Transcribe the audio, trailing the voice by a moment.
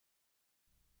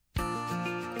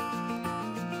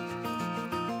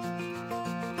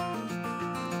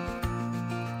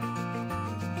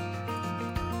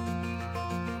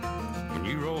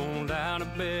out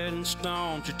of bed and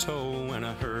stomped your toe when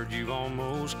I heard you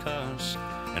almost cuss.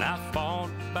 And I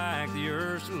fought back the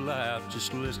urge to laugh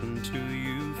just listening to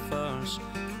you fuss.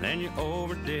 Then you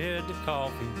overdid the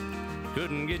coffee,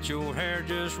 couldn't get your hair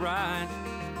just right.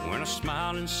 When I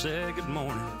smiled and said good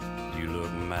morning, you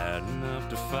looked mad enough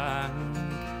to fight.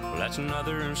 Well, that's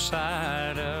another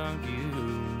side of you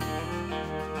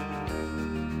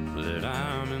that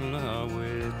I'm in love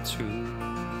with too.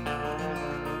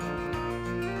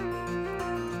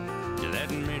 That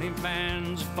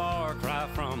minivan's a far cry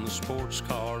from the sports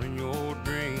car in your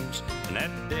dreams, and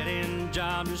that dead-end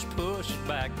job just pushes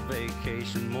back the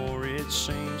vacation more it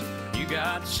seems. You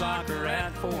got soccer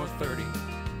at 4:30,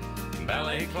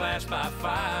 ballet class by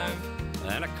 5,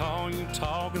 and I call you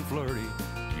talking flirty.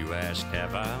 You ask,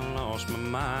 have I lost my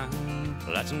mind?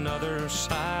 Well, that's another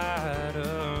side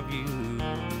of you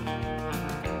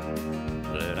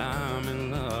that I'm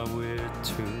in love with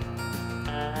too.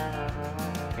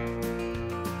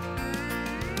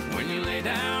 When you lay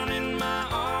down in my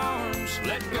arms,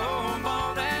 let go of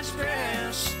all that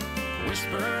stress.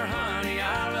 Whisper, honey,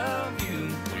 I love you,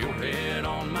 your head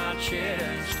on my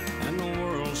chest. And the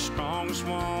world's strongest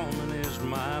woman is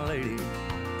my lady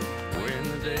when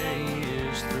the day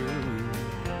is through.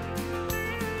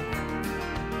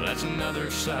 That's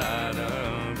another side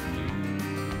of you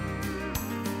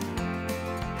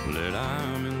that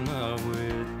I'm in love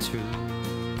with too.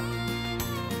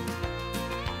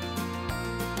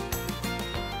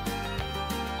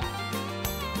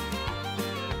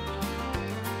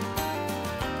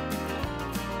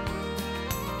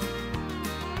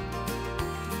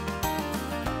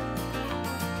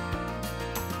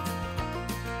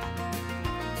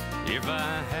 If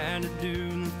I had to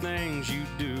do the things you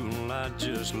do, well, I'd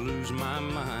just lose my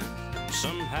mind.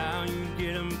 Somehow you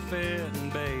get them fed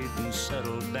and bathed and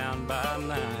settled down by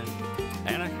 9.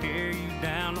 And I hear you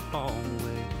down the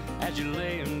hallway as you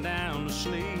lay them down to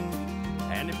sleep.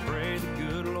 And they pray the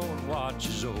good Lord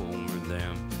watches over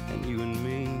them and you and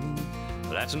me.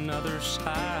 That's another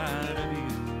side of you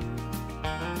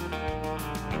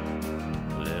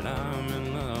that I'm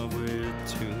in love with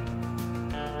too.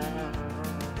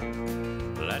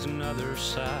 That's another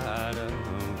side of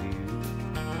you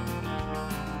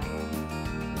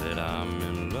that I'm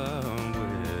in love